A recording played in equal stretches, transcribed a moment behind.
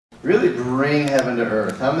really bring heaven to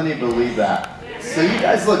earth. How many believe that? So you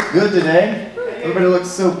guys look good today. Everybody looks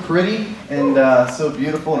so pretty and so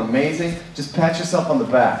beautiful and amazing. Just pat yourself on the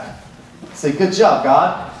back. Say, good job,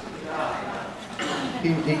 God.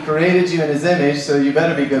 He created you in His image, so you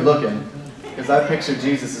better be good looking. Because I picture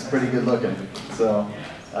Jesus as pretty good looking. So,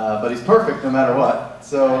 but He's perfect no matter what.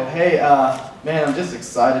 So, hey, man, I'm just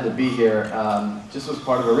excited to be here. Just was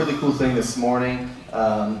part of a really cool thing this morning.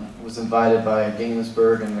 Was invited by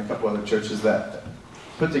Gainesburg and a couple other churches that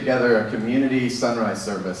put together a community sunrise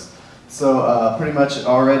service. So pretty much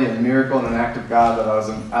already a miracle and an act of God that I was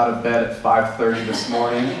out of bed at 5:30 this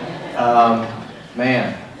morning.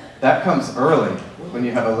 Man, that comes early when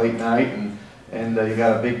you have a late night and you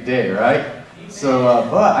got a big day, right? So,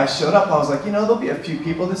 but I showed up, I was like, there'll be a few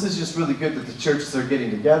people. This is just really good that the churches are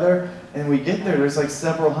getting together. And we get there's like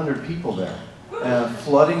several hundred people there.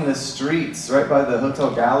 Flooding the streets right by the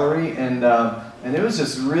hotel gallery, and it was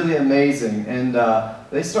just really amazing. And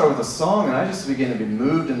they started with a song, and I just began to be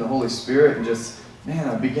moved in the Holy Spirit, and just, man,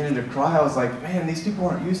 I'm beginning to cry. I was like, man, these people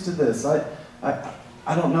aren't used to this.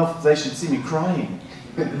 I don't know if they should see me crying.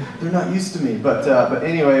 They're not used to me. But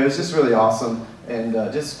anyway, it was just really awesome, and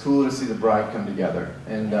just cool to see the bride come together.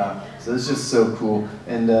 And so it's just so cool.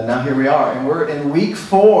 And now here we are, and we're in week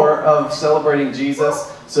 4 of celebrating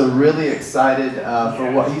Jesus. So really excited for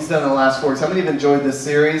what He's done in the last 4 weeks. How many have enjoyed this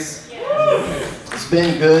series? Yes. It's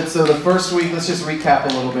been good. So the first week, let's just recap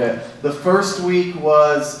a little bit. The first week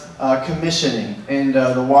was commissioning and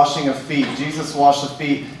the washing of feet. Jesus washed the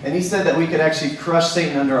feet, and He said that we could actually crush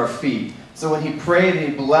Satan under our feet. So when He prayed and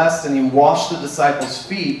He blessed and He washed the disciples'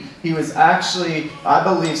 feet, He was actually, I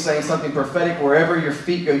believe, saying something prophetic. Wherever your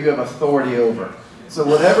feet go, you have authority over. So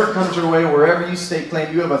whatever comes your way, wherever you stake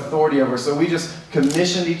claim, you have authority over. So we just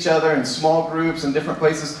commissioned each other in small groups and different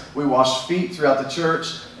places. We washed feet throughout the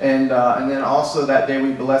church. And then also that day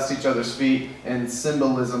we blessed each other's feet in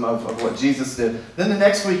symbolism of what Jesus did. Then the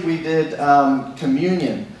next week we did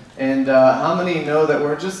communion. And how many know that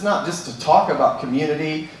we're just not just to talk about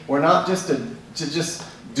community. We're not just to just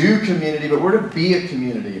do community, but we're to be a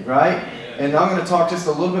community, right? And I'm going to talk just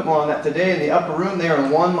a little bit more on that today. In the upper room, they are in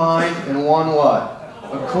one mind and one what?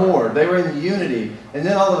 Accord. They were in unity. And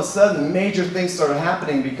then all of a sudden, major things started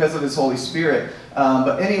happening because of His Holy Spirit.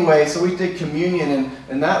 But anyway, so we did communion,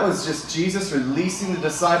 and that was just Jesus releasing the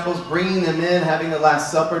disciples, bringing them in, having the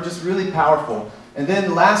Last Supper, just really powerful. And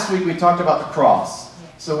then last week we talked about the cross.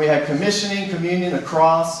 So we had commissioning, communion, the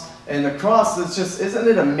cross. And the cross, it's just, isn't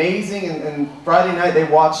it amazing? And Friday night they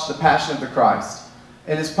watched The Passion of the Christ.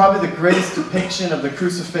 And it's probably the greatest depiction of the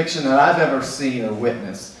crucifixion that I've ever seen or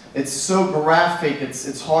witnessed. It's so graphic,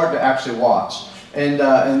 it's hard to actually watch. And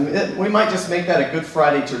we might just make that a Good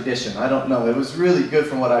Friday tradition. I don't know. It was really good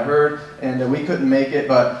from what I heard, and we couldn't make it.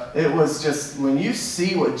 But it was just, when you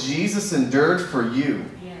see what Jesus endured for you,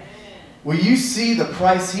 when you see the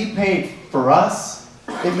price He paid for us,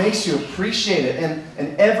 it makes you appreciate it.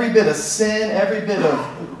 And every bit of sin, every bit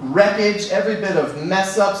of wreckage, every bit of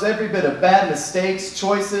mess-ups, every bit of bad mistakes,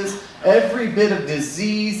 choices, every bit of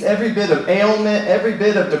disease, every bit of ailment, every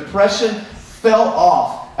bit of depression fell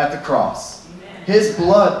off at the cross. His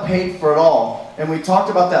blood paid for it all. And we talked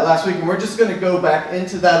about that last week, and we're just going to go back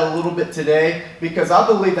into that a little bit today, because I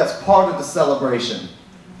believe that's part of the celebration.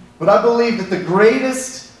 But I believe that the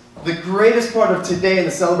greatest part of today in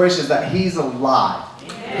the celebration is that He's alive.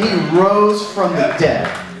 He rose from the dead.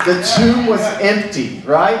 The tomb was empty,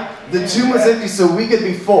 right? The tomb was empty so we could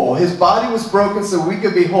be full. His body was broken so we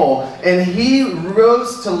could be whole. And He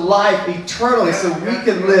rose to life eternally so we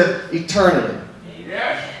could live eternally.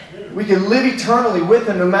 We can live eternally with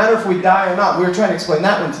Him no matter if we die or not. We were trying to explain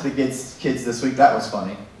that one to the kids this week. That was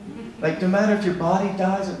funny. Like, no matter if your body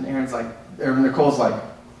dies, and Aaron's like, or Nicole's like,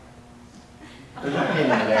 there's no pain in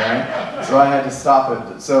there, right? So I had to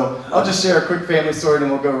stop it. So I'll just share a quick family story, and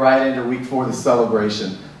we'll go right into week 4 of the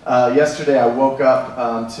celebration. Yesterday I woke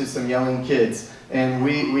up to some yelling kids, and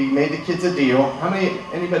we made the kids a deal.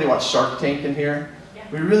 Anybody watch Shark Tank in here?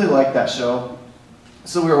 We really like that show.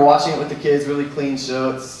 So we were watching it with the kids, really clean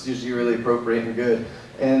show. It's usually really appropriate and good.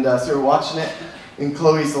 And so we're watching it, and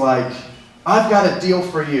Chloe's like, I've got a deal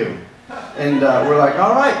for you. And we're like,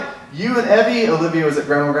 all right. You and Evie, Olivia was at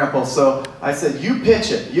Grandma and Grandpa's, so I said, you pitch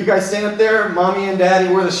it. You guys stand up there, Mommy and Daddy,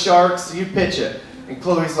 we're the sharks, you pitch it. And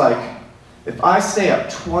Chloe's like, if I stay up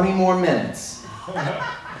 20 more minutes,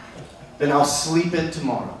 then I'll sleep in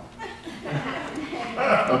tomorrow.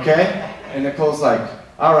 Okay? And Nicole's like,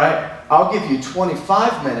 all right, I'll give you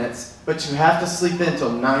 25 minutes, but you have to sleep in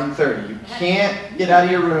till 9:30. You can't get out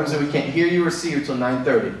of your rooms and we can't hear you or see you till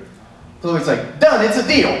 9:30. Chloe's like, done, it's a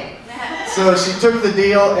deal. So she took the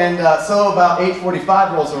deal, and so about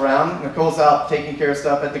 8:45 rolls around. Nicole's out taking care of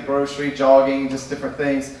stuff at the grocery, jogging, just different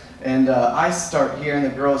things. And I start hearing the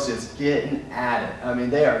girls just getting at it. I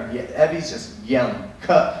mean, Evie's just yelling,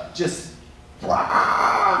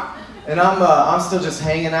 blah. And I'm still just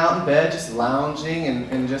hanging out in bed, just lounging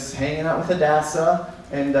and just hanging out with Hadassah.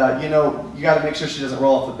 And you know, you got to make sure she doesn't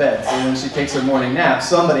roll off the bed. So when she takes her morning nap,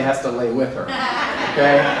 somebody has to lay with her.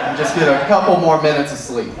 Okay? And just get a couple more minutes of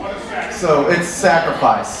sleep. So it's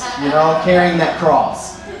sacrifice, you know, carrying that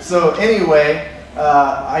cross. So anyway,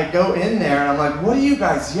 I go in there and I'm like, what are you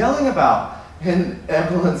guys yelling about? And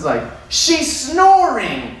Evelyn's like, she's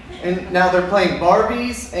snoring! And now they're playing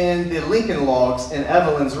Barbies and the Lincoln Logs in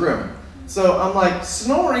Evelyn's room. So I'm like,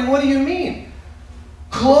 snoring? What do you mean?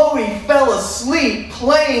 Chloe fell asleep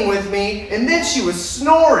playing with me and then she was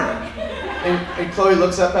snoring. And Chloe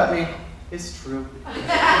looks up at me, it's true.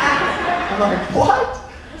 I'm like, what?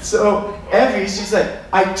 So Evie, she's like,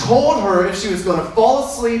 I told her if she was going to fall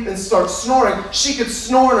asleep and start snoring, she could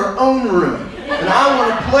snore in her own room. And I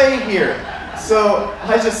want to play here. So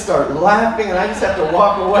I just start laughing and I just have to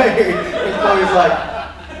walk away. And Chloe's like,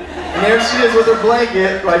 and there she is with her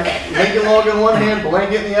blanket, like Lincoln Log in one hand,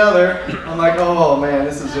 blanket in the other. I'm like, oh man,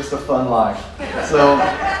 this is just a fun life. So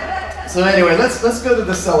anyway, let's go to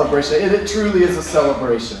the celebration. It truly is a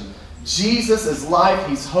celebration. Jesus is life,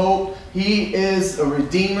 He's hope, He is a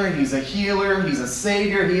Redeemer, He's a healer, He's a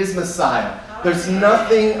Savior, He is Messiah. There's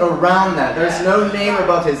nothing around that. There's no name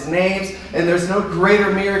above His names, and there's no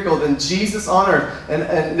greater miracle than Jesus on earth.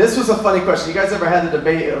 And this was a funny question. You guys ever had a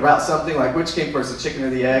debate about something like which came first, the chicken or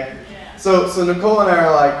the egg? So Nicole and I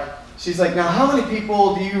are like, she's like, now how many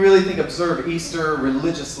people do you really think observe Easter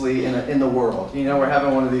religiously in the world? You know, we're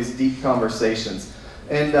having one of these deep conversations.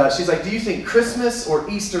 And she's like, do you think Christmas or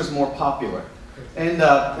Easter is more popular? And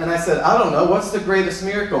I said, I don't know. What's the greatest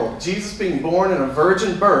miracle? Jesus being born in a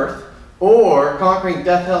virgin birth or conquering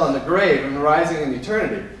death, hell, and the grave and rising in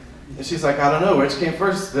eternity? And she's like, I don't know. Which came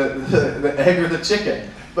first, the egg or the chicken?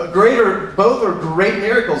 But both are great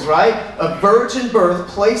miracles, right? A virgin birth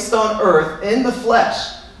placed on earth in the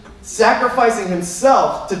flesh, sacrificing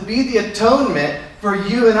Himself to be the atonement for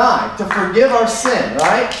you and I, to forgive our sin,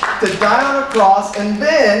 right? To die on a cross, and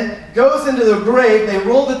then goes into the grave. They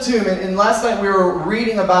roll the tomb, and last night we were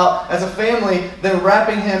reading about, as a family, them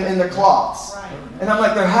wrapping Him in the cloths. And I'm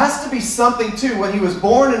like, there has to be something too. When He was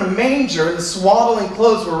born in a manger, the swaddling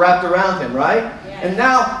clothes were wrapped around Him, right? And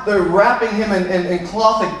now they're wrapping Him in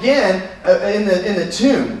cloth again in the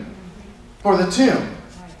tomb, for the tomb.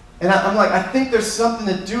 And I'm like, I think there's something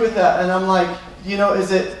to do with that. And I'm like, you know,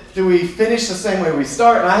 do we finish the same way we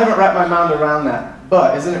start? And I haven't wrapped my mind around that.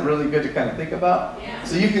 But isn't it really good to kind of think about? Yeah.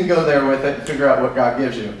 So you can go there with it and figure out what God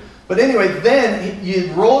gives you. But anyway, then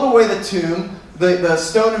you rolled away the tomb, the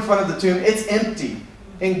stone in front of the tomb. It's empty.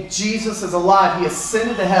 And Jesus is alive. He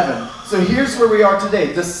ascended to heaven. So here's where we are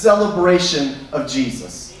today, the celebration of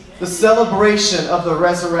Jesus. The celebration of the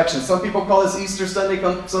resurrection. Some people call this Easter Sunday,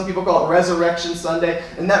 some people call it Resurrection Sunday,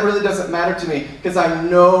 and that really doesn't matter to me because I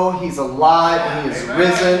know He's alive and He is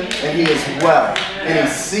risen and He is well. And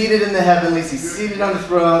He's seated in the heavenlies, He's seated on the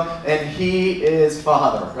throne, and He is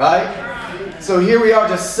Father, right? So here we are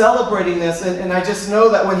just celebrating this, and I just know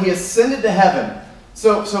that when He ascended to heaven,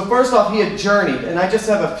 so first off, He had journeyed, and I just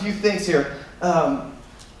have a few things here. How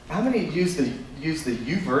many use the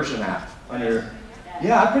YouVersion app on your...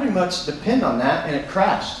 Yeah, I pretty much depend on that, and it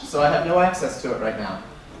crashed, so I have no access to it right now.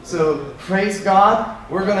 So praise God.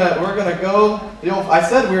 We're gonna go. I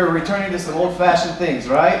said we were returning to some old-fashioned things,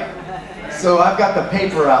 right? So I've got the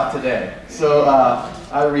paper out today. So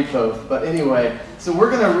I read both. But anyway, so we're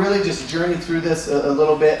gonna really just journey through this a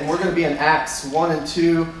little bit, and we're gonna be in Acts 1 and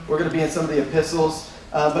 2. We're gonna be in some of the epistles,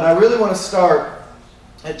 but I really want to start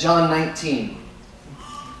at John 19.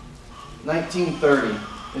 19:30.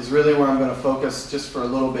 Is really where I'm going to focus just for a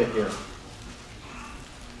little bit here.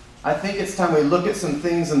 I think it's time we look at some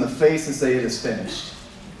things in the face and say it is finished.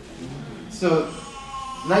 So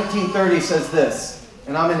 19:30 says this,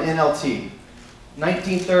 and I'm in NLT.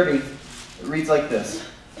 19:30, it reads like this.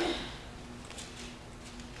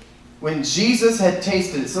 When Jesus had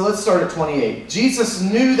tasted it, so let's start at 28. Jesus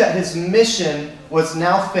knew that His mission was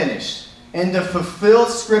now finished, and to fulfill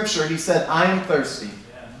Scripture, He said, I am thirsty.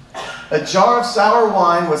 A jar of sour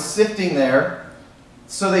wine was sitting there,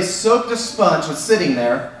 so they soaked a sponge,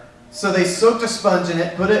 so they soaked a sponge in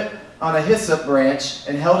it, put it on a hyssop branch,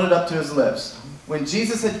 and held it up to His lips. When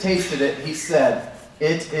Jesus had tasted it, He said,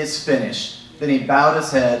 it is finished. Then He bowed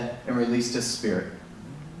His head and released His spirit.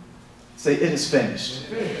 Say, it is finished.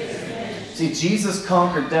 See, Jesus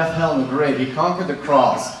conquered death, hell, and the grave. He conquered the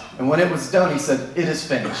cross. And when it was done, He said, it is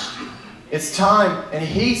finished. It's time, and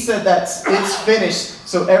He said that it's finished,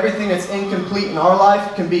 so everything that's incomplete in our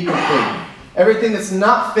life can be complete. Everything that's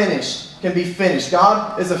not finished can be finished.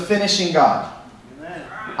 God is a finishing God.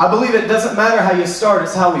 I believe it doesn't matter how you start,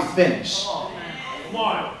 it's how we finish.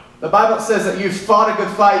 The Bible says that you've fought a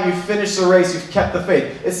good fight, you've finished the race, you've kept the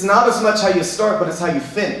faith. It's not as much how you start, but it's how you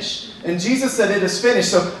finish. And Jesus said it is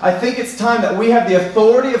finished. So I think it's time that we have the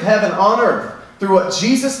authority of heaven on earth through what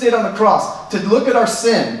Jesus did on the cross to look at our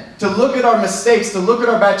sin, to look at our mistakes, to look at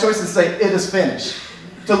our bad choices and say, it is finished.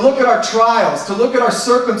 To look at our trials, to look at our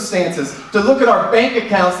circumstances, to look at our bank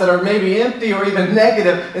accounts that are maybe empty or even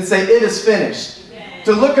negative and say, it is finished.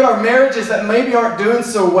 To look at our marriages that maybe aren't doing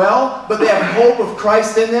so well, but they have hope of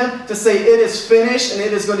Christ in them, to say it is finished and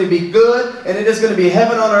it is going to be good and it is going to be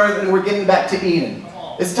heaven on earth and we're getting back to Eden.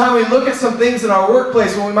 It's time we look at some things in our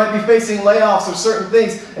workplace when we might be facing layoffs or certain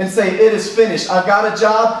things and say it is finished. I've got a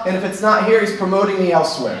job and if it's not here, He's promoting me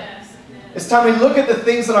elsewhere. It's time we look at the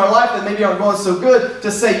things in our life that maybe aren't going so good to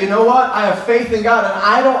say, you know what? I have faith in God and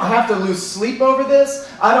I don't have to lose sleep over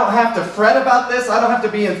this. I don't have to fret about this. I don't have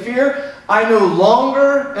to be in fear. I no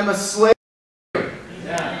longer am a slave,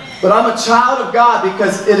 but I'm a child of God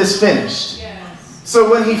because it is finished. So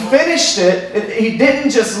when He finished it, He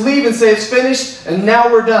didn't just leave and say it's finished and now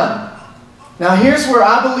we're done. Now here's where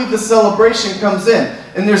I believe the celebration comes in.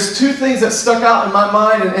 And there's two things that stuck out in my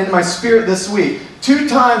mind and in my spirit this week. Two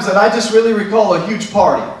times that I just really recall a huge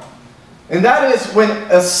party. And that is when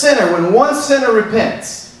when one sinner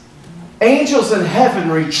repents, angels in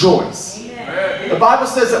heaven rejoice. The Bible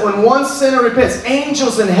says that when one sinner repents,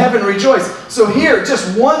 angels in heaven rejoice. So here,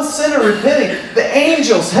 just one sinner repenting, the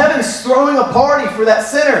angels, heaven's throwing a party for that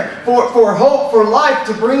sinner, for hope, for life,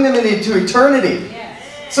 to bring them into eternity.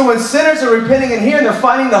 So when sinners are repenting in here, and they're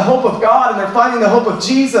finding the hope of God, and they're finding the hope of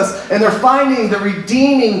Jesus, and they're finding the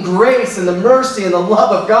redeeming grace and the mercy and the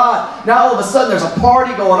love of God, now all of a sudden there's a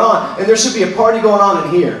party going on, and there should be a party going on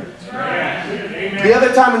in here. The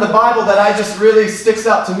other time in the Bible that I just really sticks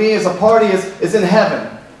out to me as a party is in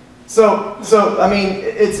heaven. So I mean,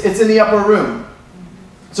 it's in the upper room.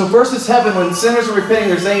 So first it's heaven. When sinners are repenting,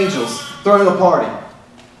 there's angels throwing a party.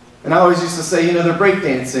 And I always used to say, you know, they're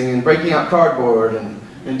breakdancing and breaking out cardboard and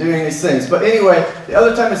doing these things. But anyway, the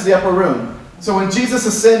other time it's the upper room. So when Jesus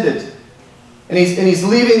ascended and he's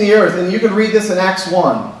leaving the earth, and you can read this in Acts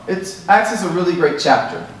 1. Acts is a really great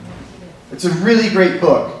chapter. It's a really great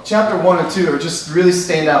book. Chapter 1 and 2 are just really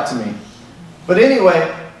stand out to me. But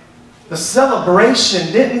anyway, the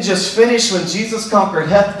celebration didn't just finish when Jesus conquered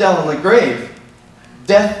death, hell, and the grave.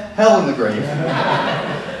 Death, hell, and the grave.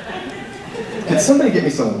 Could somebody get me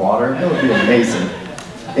some water? That would be amazing.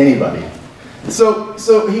 Anybody. So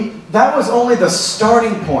that was only the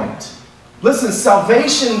starting point. Listen,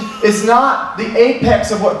 salvation is not the apex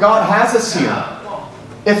of what God has us here.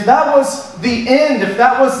 If that was the end, if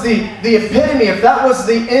that was the epitome, if that was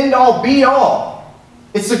the end-all, be-all,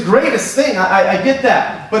 it's the greatest thing. I get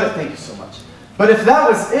that. But thank you so much. But if that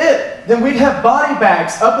was it, then we'd have body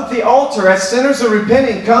bags up at the altar as sinners are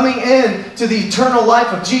repenting, coming in to the eternal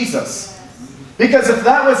life of Jesus. Because if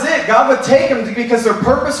that was it, God would take them because their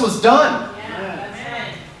purpose was done.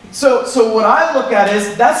 So what I look at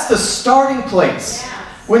is that's the starting place.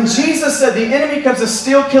 When Jesus said the enemy comes to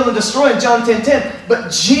steal, kill, and destroy in John 10:10,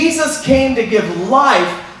 but Jesus came to give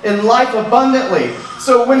life and life abundantly.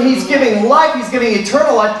 So when He's giving life, He's giving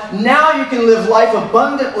eternal life. Now you can live life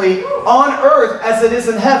abundantly on earth as it is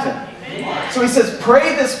in heaven. So He says,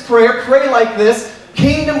 pray this prayer, pray like this,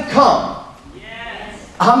 kingdom come.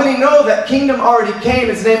 How many know that kingdom already came?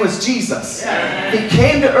 His name was Jesus. He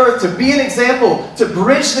came to earth to be an example, to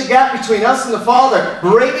bridge the gap between us and the Father,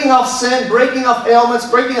 breaking off sin, breaking off ailments,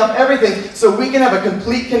 breaking off everything, so we can have a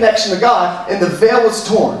complete connection to God, and the veil was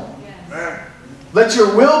torn. Let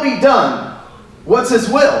your will be done. What's His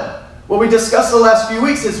will? Well, we discussed the last few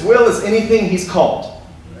weeks. His will is anything He's called.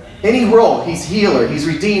 Any role. He's healer, He's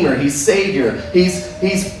redeemer, He's savior,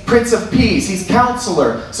 He's Prince of Peace, He's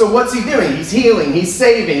counselor. So what's He doing? He's healing, He's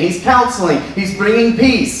saving, He's counseling, He's bringing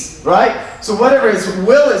peace, right? So whatever His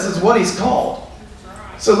will is what He's called.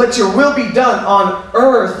 So let your will be done on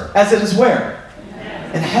earth as it is where?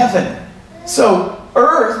 In heaven. So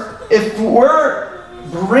earth, if we're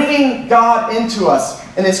bringing God into us,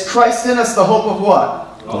 and it's Christ in us, the hope of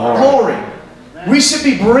what? Glory. We should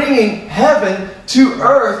be bringing heaven to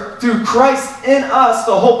earth through Christ in us,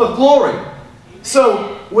 the hope of glory.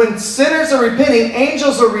 So when sinners are repenting,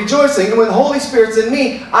 angels are rejoicing, and when the Holy Spirit's in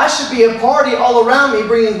me, I should be a party all around me,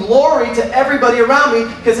 bringing glory to everybody around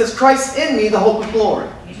me, because it's Christ in me, the hope of glory.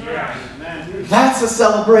 That's a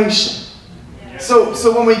celebration.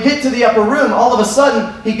 So when we get to the upper room, all of a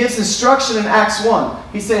sudden, he gives instruction in Acts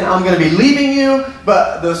 1. He's saying, I'm going to be leaving you,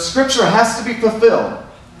 but the scripture has to be fulfilled.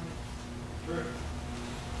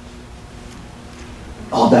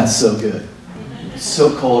 Oh, that's so good.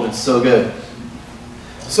 So cold and so good.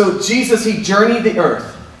 So Jesus, he journeyed the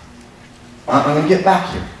earth. I'm going to get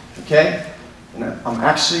back here, okay? And I'm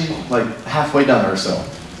actually like halfway done or so.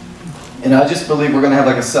 And I just believe we're going to have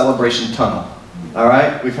like a celebration tunnel. All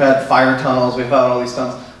right? We've had fire tunnels. We've had all these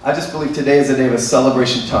tunnels. I just believe today is a day of a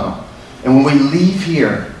celebration tunnel. And when we leave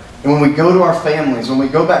here, and when we go to our families, when we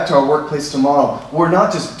go back to our workplace tomorrow, we're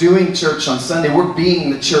not just doing church on Sunday. We're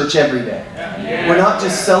being the church every day. We're not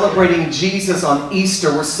just celebrating Jesus on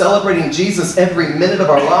Easter. We're celebrating Jesus every minute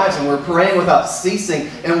of our lives, and we're praying without ceasing.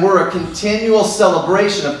 And we're a continual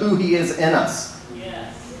celebration of who he is in us.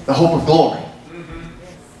 The hope of glory.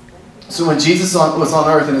 So when Jesus was on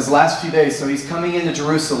earth in his last few days, so he's coming into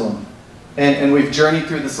Jerusalem, and we've journeyed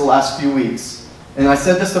through this the last few weeks. And I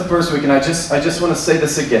said this the first week, and I just want to say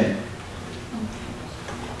this again.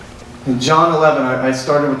 In John 11, I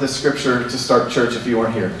started with this scripture to start church if you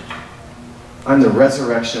weren't here. I'm the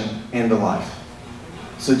resurrection and the life.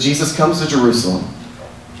 So Jesus comes to Jerusalem,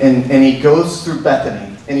 and he goes through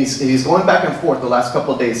Bethany, and he's going back and forth the last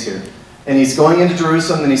couple of days here. And he's going into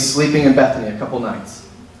Jerusalem, and he's sleeping in Bethany a couple nights.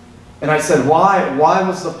 And I said,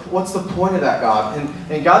 what's the point of that, God?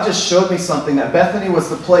 And God just showed me something, that Bethany was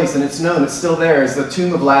the place, and it's known, it's still there, is the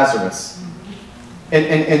tomb of Lazarus.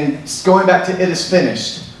 And going back to it is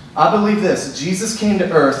finished. I believe this, Jesus came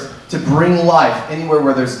to earth to bring life anywhere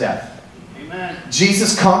where there's death. Amen.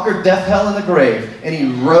 Jesus conquered death, hell, and the grave, and he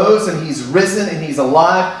rose, and he's risen, and he's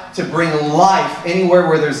alive to bring life anywhere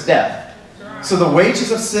where there's death. So the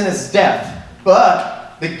wages of sin is death,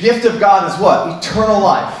 but the gift of God is what? Eternal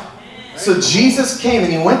life. So Jesus came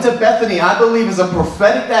and he went to Bethany, I believe, is a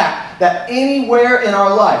prophetic act that anywhere in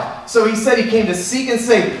our life. So he said he came to seek and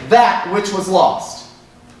save that which was lost.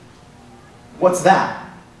 What's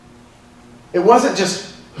that? It wasn't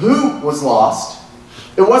just who was lost.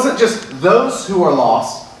 It wasn't just those who are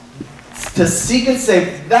lost. To seek and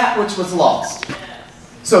save that which was lost.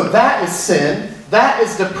 So that is sin. That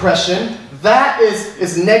is depression. That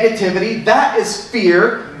is negativity. That is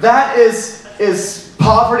fear. That is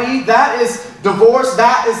poverty, that is divorce,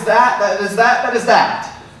 that is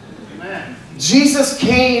that. Amen. Jesus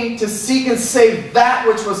came to seek and save that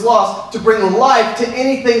which was lost, to bring life to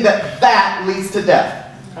anything that leads to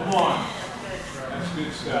death. Come on. That's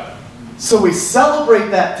good stuff. So we celebrate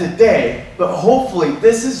that today, but hopefully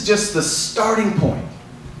this is just the starting point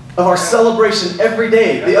of our celebration every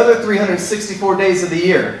day, the other 364 days of the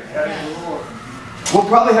year. We'll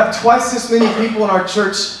probably have twice as many people in our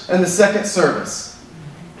church in the second service.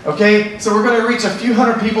 Okay, so we're going to reach a few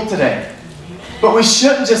hundred people today. But we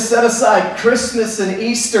shouldn't just set aside Christmas and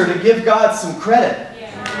Easter to give God some credit.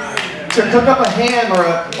 To cook up a ham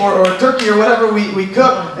or a turkey or whatever we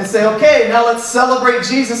cook and say, okay, now let's celebrate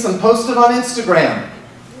Jesus and post it on Instagram.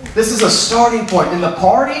 This is a starting point. And the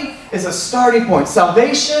party is a starting point.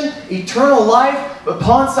 Salvation, eternal life,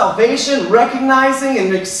 upon salvation, recognizing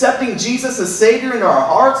and accepting Jesus as Savior into our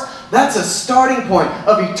hearts, that's a starting point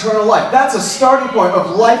of eternal life. That's a starting point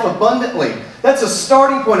of life abundantly. That's a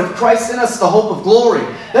starting point of Christ in us, the hope of glory.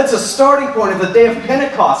 That's a starting point of the day of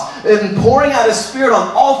Pentecost and pouring out His Spirit on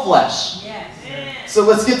all flesh. Yes. So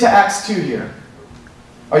let's get to Acts 2 here.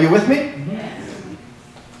 Are you with me? Yes.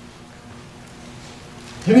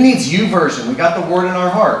 Who needs YouVersion? We got the Word in our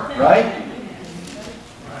heart, right?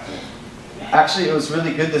 Actually, it was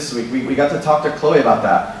really good this week. We got to talk to Chloe about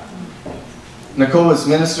that. Nicole was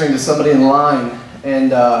ministering to somebody in line,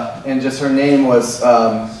 and just her name was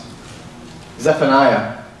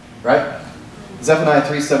Zephaniah, right? Zephaniah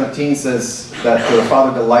 3:17 says that the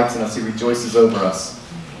Father delights in us; He rejoices over us.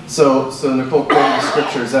 So Nicole quoted the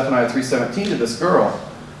scripture, Zephaniah 3:17, to this girl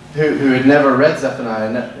who had never read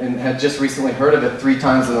Zephaniah and had just recently heard of it 3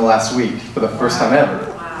 times in the last week for the first time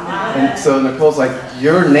ever. And so Nicole's like,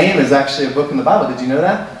 your name is actually a book in the Bible. Did you know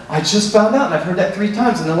that? I just found out, and I've heard that 3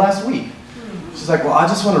 times in the last week. She's like, well, I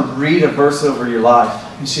just want to read a verse over your life.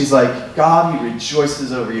 And she's like, God, He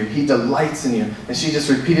rejoices over you. He delights in you. And she just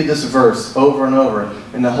repeated this verse over and over.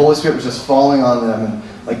 And the Holy Spirit was just falling on them. And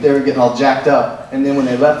like they were getting all jacked up. And then when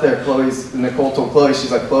they left there, Nicole told Chloe,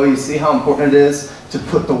 she's like, Chloe, you see how important it is to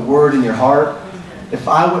put the Word in your heart? If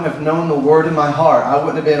I wouldn't have known the Word in my heart, I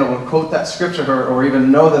wouldn't have been able to quote that scripture to her or even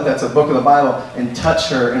know that that's a book of the Bible and touch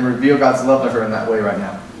her and reveal God's love to her in that way right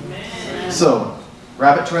now. Amen. So,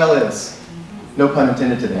 rabbit trail is, no pun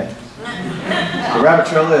intended today. The rabbit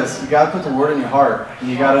trail is, you got to put the Word in your heart. And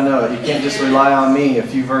you got to know it. You can't just rely on me a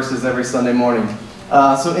few verses every Sunday morning.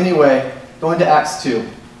 So anyway, Going to Acts 2.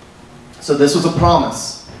 So this was a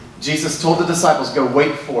promise. Jesus told the disciples, go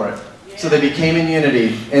wait for it. So they became in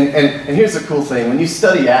unity. And here's the cool thing. When you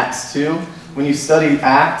study Acts 2, when you study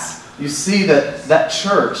Acts, you see that that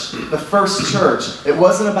church, the first church, it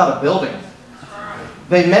wasn't about a building.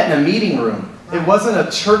 They met in a meeting room. It wasn't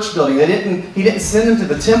a church building. He didn't send them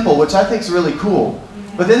to the temple, which I think is really cool.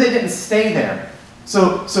 But then they didn't stay there.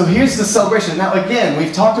 So here's the celebration. Now again,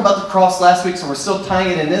 we've talked about the cross last week, so we're still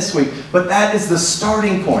tying it in this week. But that is the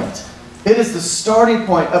starting point. It is the starting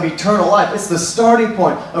point of eternal life. It's the starting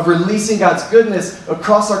point of releasing God's goodness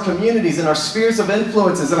across our communities and our spheres of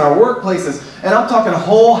influences and our workplaces. And I'm talking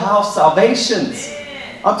whole house salvations.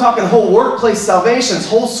 I'm talking whole workplace salvations,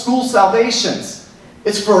 whole school salvations.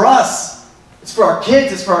 It's for us. It's for our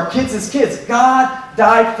kids. It's for our kids' kids. God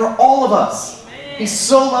died for all of us. He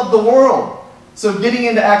so loved the world. So getting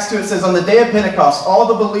into Acts 2, it says, on the day of Pentecost, all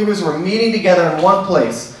the believers were meeting together in one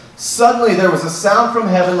place. Suddenly there was a sound from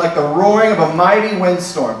heaven like the roaring of a mighty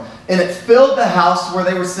windstorm, and it filled the house where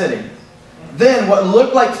they were sitting. Then what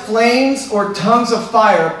looked like flames or tongues of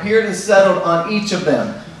fire appeared and settled on each of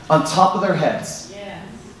them, on top of their heads.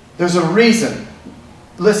 There's a reason.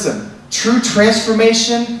 Listen, true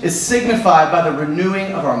transformation is signified by the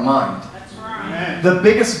renewing of our mind. The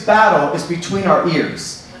biggest battle is between our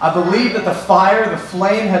ears. I believe that the fire, the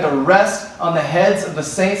flame, had to rest on the heads of the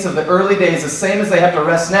saints of the early days, the same as they have to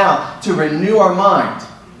rest now, to renew our mind.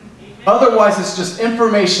 Otherwise, it's just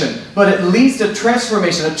information, but it leads to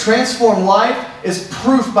transformation. A transformed life is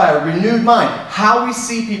proof by a renewed mind. How we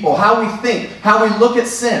see people, how we think, how we look at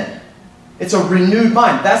sin. It's a renewed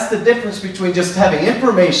mind. That's the difference between just having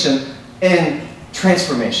information and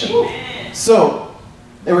transformation. So,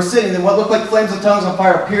 they were sitting, and what looked like flames of tongues on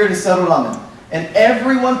fire appeared and settled on them. And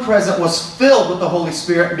everyone present was filled with the Holy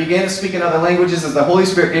Spirit and began to speak in other languages as the Holy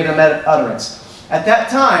Spirit gave them utterance. At that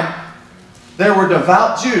time, there were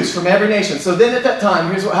devout Jews from every nation. So then at that time,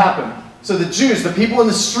 here's what happened. So the Jews, the people in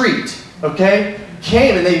the street, okay,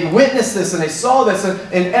 came and they witnessed this and they saw this,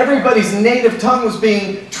 and everybody's native tongue was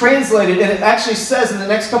being translated. And it actually says in the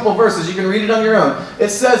next couple of verses, you can read it on your own, it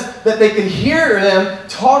says that they could hear them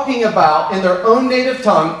talking about, in their own native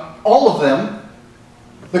tongue, all of them,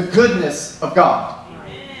 the goodness of God.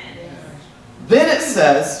 Then it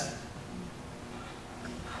says,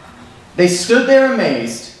 they stood there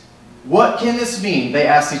amazed. What can this mean? They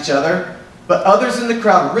asked each other. But others in the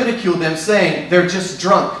crowd ridiculed them, saying, they're just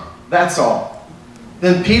drunk, that's all.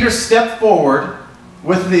 Then Peter stepped forward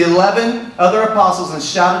with the 11 other apostles and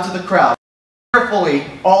shouted to the crowd, carefully,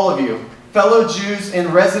 all of you, fellow Jews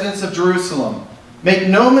and residents of Jerusalem. Make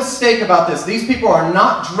no mistake about this. These people are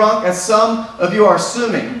not drunk as some of you are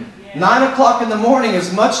assuming. 9 o'clock in the morning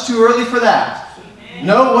is much too early for that.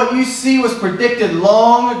 No, what you see was predicted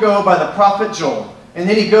long ago by the prophet Joel. And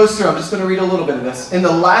then he goes through, I'm just going to read a little bit of this. In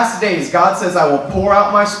the last days, God says, I will pour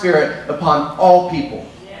out my Spirit upon all people.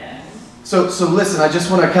 So listen, I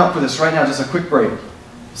just want to account for this right now, just a quick break.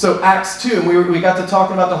 So Acts 2, and we got to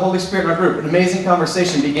talking about the Holy Spirit in our group. An amazing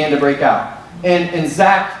conversation began to break out. And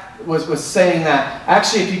Zach was saying that,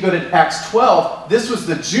 actually, if you go to Acts 12, this was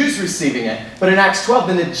the Jews receiving it. But in Acts 12,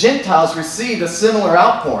 then the Gentiles received a similar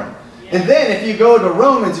outpouring. And then if you go to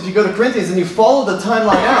Romans, if you go to Corinthians, and you follow the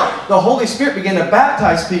timeline out, the Holy Spirit began to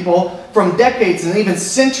baptize people from decades and even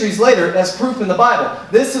centuries later, as proof in the Bible.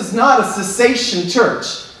 This is not a cessation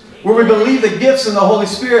church, where we believe the gifts in the Holy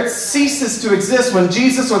Spirit ceases to exist when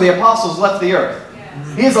Jesus or the apostles left the earth.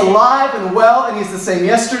 He is alive and well, and He's the same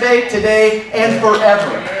yesterday, today, and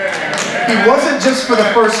forever. He wasn't just for the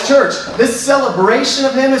first church. This celebration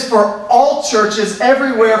of Him is for all churches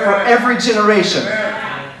everywhere, for every generation.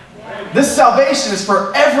 This salvation is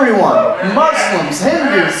for everyone. Muslims,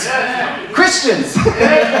 Hindus, Christians.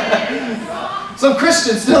 Some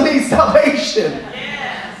Christians still need salvation.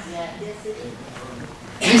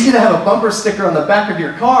 You need to have a bumper sticker on the back of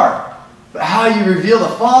your car. But how you reveal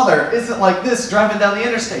the Father isn't like this driving down the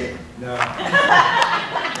interstate. No.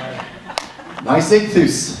 Nice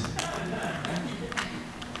ictus.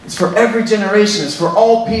 It's for every generation. It's for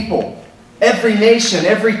all people. Every nation,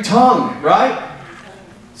 every tongue, right?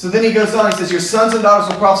 So then he goes on, he says, your sons and daughters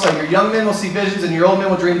will prophesy, your young men will see visions, and your old men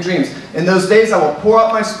will dream dreams. In those days I will pour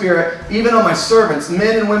out my Spirit, even on my servants,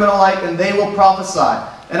 men and women alike, and they will prophesy.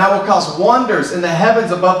 And I will cause wonders in the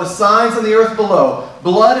heavens above, the signs on the earth below,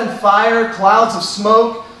 blood and fire, clouds of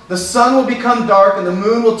smoke. The sun will become dark, and the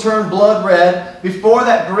moon will turn blood red before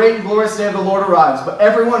that great and glorious day of the Lord arrives. But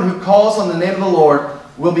everyone who calls on the name of the Lord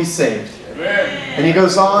will be saved. Amen. And he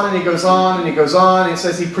goes on, and he goes on, and he goes on, and he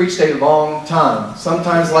says he preached a long time.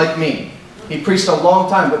 Sometimes like me. He preached a long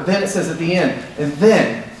time, but then it says at the end, and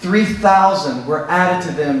then 3,000 were added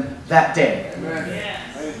to them that day.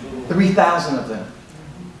 3,000 of them.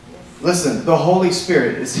 Listen, the Holy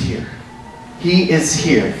Spirit is here. He is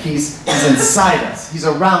here. He's inside us. He's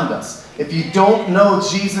around us. If you don't know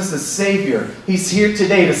Jesus as Savior, He's here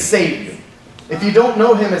today to save you. If you don't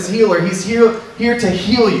know Him as healer, He's here to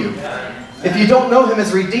heal you. If you don't know Him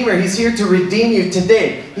as Redeemer, He's here to redeem you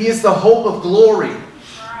today. He is the hope of glory.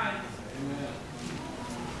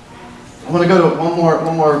 I want to go to one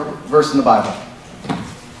more verse in the Bible.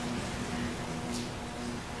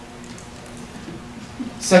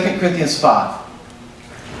 2 Corinthians 5.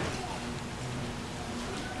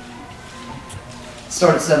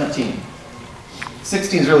 Start at 17.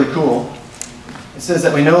 16 is really cool. It says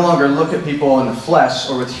that we no longer look at people in the flesh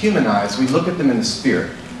or with human eyes. We look at them in the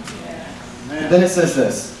Spirit. Then it says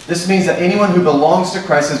this. This means that anyone who belongs to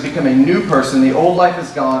Christ has become a new person. The old life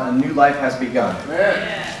is gone. A new life has begun.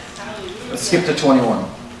 Let's skip to 21.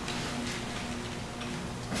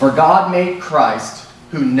 For God made Christ,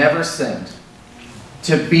 who never sinned,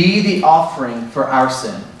 to be the offering for our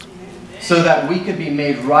sin, so that we could be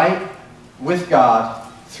made right with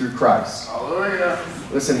God through Christ. Hallelujah.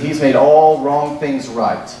 Listen, He's made all wrong things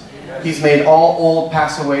right. He's made all old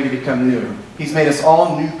pass away to become new. He's made us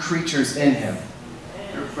all new creatures in Him.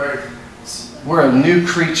 We're a new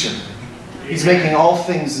creature. He's making all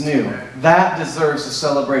things new. That deserves a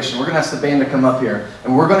celebration. We're going to ask the band to come up here,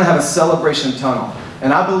 and we're going to have a celebration tunnel.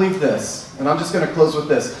 And I believe this, and I'm just going to close with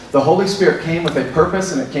this. The Holy Spirit came with a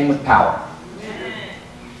purpose, and it came with power.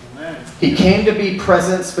 He came to be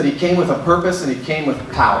presence, but He came with a purpose, and He came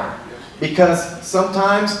with power. Because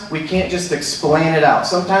sometimes we can't just explain it out.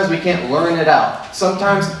 Sometimes we can't learn it out.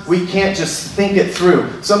 Sometimes we can't just think it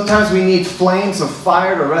through. Sometimes we need flames of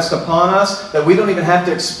fire to rest upon us that we don't even have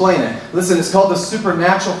to explain it. Listen, it's called the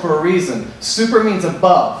supernatural for a reason. Super means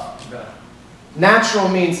above. Natural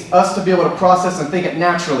means us to be able to process and think it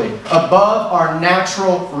naturally. Above our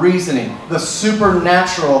natural reasoning. The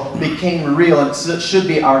supernatural became real, and it should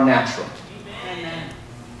be our natural.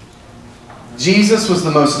 Jesus was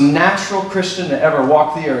the most natural Christian to ever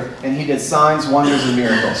walk the earth, and He did signs, wonders, and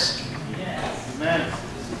miracles.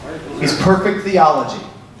 He's perfect theology.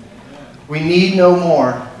 We need no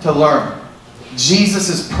more to learn. Jesus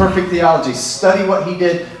is perfect theology. Study what He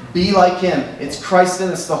did. Be like Him. It's Christ in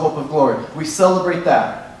us, the hope of glory. We celebrate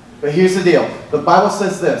that. But here's the deal. The Bible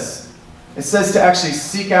says this. It says to actually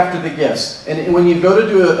seek after the gifts. And when you go to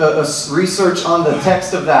do a research on the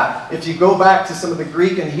text of that, if you go back to some of the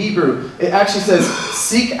Greek and Hebrew, it actually says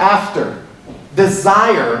seek after,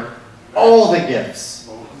 desire all the gifts.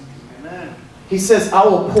 He says, I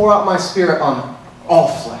will pour out my Spirit on all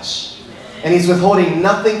flesh. And He's withholding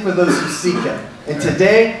nothing for those who seek Him. And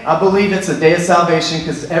today, I believe it's a day of salvation,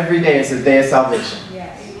 because every day is a day of salvation.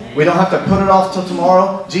 We don't have to put it off till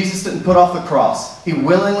tomorrow. Jesus didn't put off the cross. He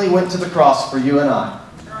willingly went to the cross for you and I.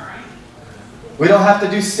 We don't have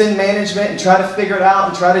to do sin management and try to figure it out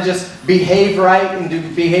and try to just behave right and do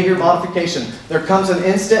behavior modification. There comes an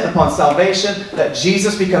instant upon salvation that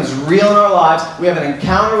Jesus becomes real in our lives. We have an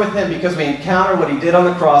encounter with Him because we encounter what He did on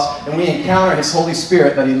the cross, and we encounter His Holy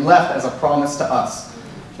Spirit that He left as a promise to us.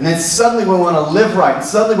 And then suddenly we want to live right, and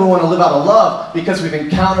suddenly we want to live out of love because we've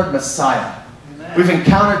encountered Messiah. We've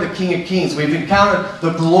encountered the King of Kings. We've encountered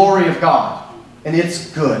the glory of God. And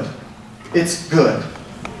it's good. It's good.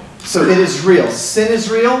 So it is real. Sin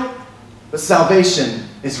is real, but salvation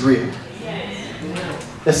is real.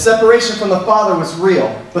 The separation from the Father was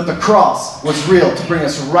real, but the cross was real to bring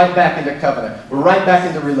us right back into covenant. We're right back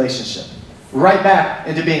into relationship. Right back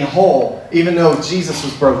into being whole, even though Jesus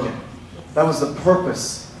was broken. That was the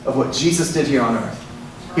purpose of what Jesus did here on earth.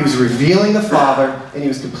 He was revealing the Father, and He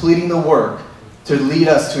was completing the work to lead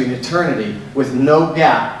us to an eternity with no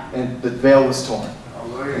gap, and the veil was torn.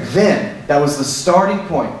 Then, that was the starting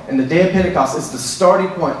point, and the day of Pentecost is the starting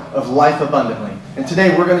point of life abundantly. And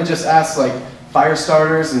today we're going to just ask fire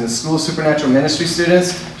starters and the School of Supernatural Ministry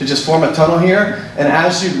students to just form a tunnel here. And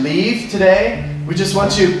as you leave today, we just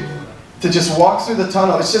want you to just walk through the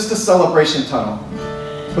tunnel. It's just a celebration tunnel.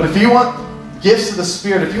 But if you want gifts of the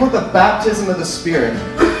Spirit, if you want the baptism of the Spirit,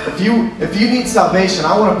 if you need salvation,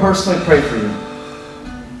 I want to personally pray for you.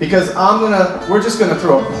 Because we're just going to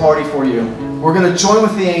throw a party for you. We're going to join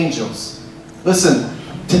with the angels. Listen,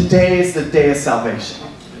 today is the day of salvation.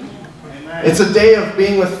 It's a day of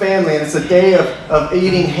being with family, and it's a day of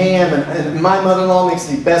eating ham, and my mother-in-law makes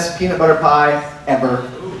the best peanut butter pie ever.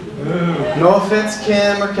 No offense,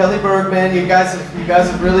 Kim or Kelly Bergman, you guys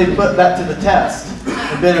have really put that to the test.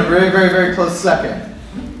 You've been a very, very, very close second.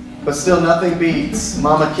 But still nothing beats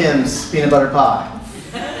Mama Kim's peanut butter pie.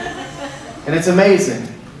 And it's amazing.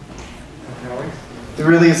 It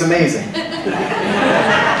really is amazing.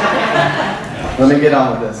 Let me get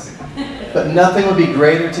on with this. But nothing would be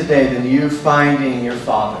greater today than you finding your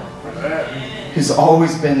Father, who's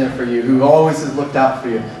always been there for you, who always has looked out for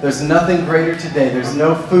you. There's nothing greater today. There's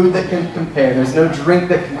no food that can compare. There's no drink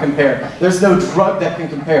that can compare. There's no drug that can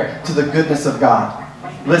compare to the goodness of God.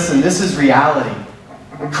 Listen, this is reality.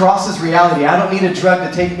 The cross is reality. I don't need a drug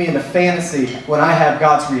to take me into fantasy when I have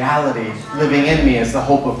God's reality living in me as the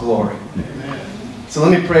hope of glory. So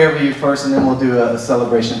let me pray over you first, and then we'll do a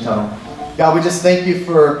celebration tunnel. God, we just thank you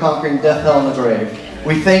for conquering death, hell, and the grave.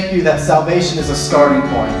 We thank you that salvation is a starting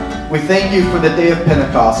point. We thank you for the day of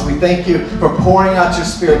Pentecost. We thank you for pouring out your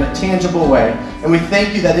Spirit in a tangible way. And we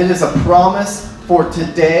thank you that it is a promise for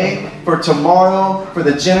today, for tomorrow, for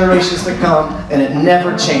the generations to come, and it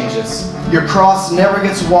never changes. Your cross never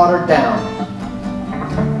gets watered down.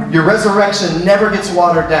 Your resurrection never gets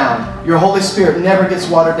watered down. Your Holy Spirit never gets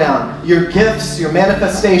watered down. Your gifts, your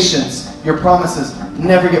manifestations, your promises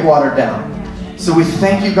never get watered down. So we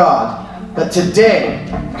thank you, God, that today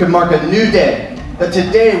could mark a new day. That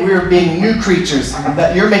today we are being new creatures.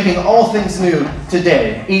 That you're making all things new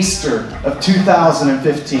today. Easter of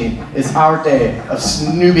 2015 is our day of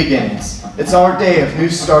new beginnings. It's our day of new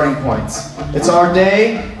starting points. It's our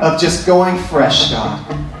day of just going fresh, God.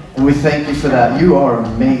 And we thank you for that. You are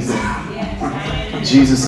amazing. In Jesus'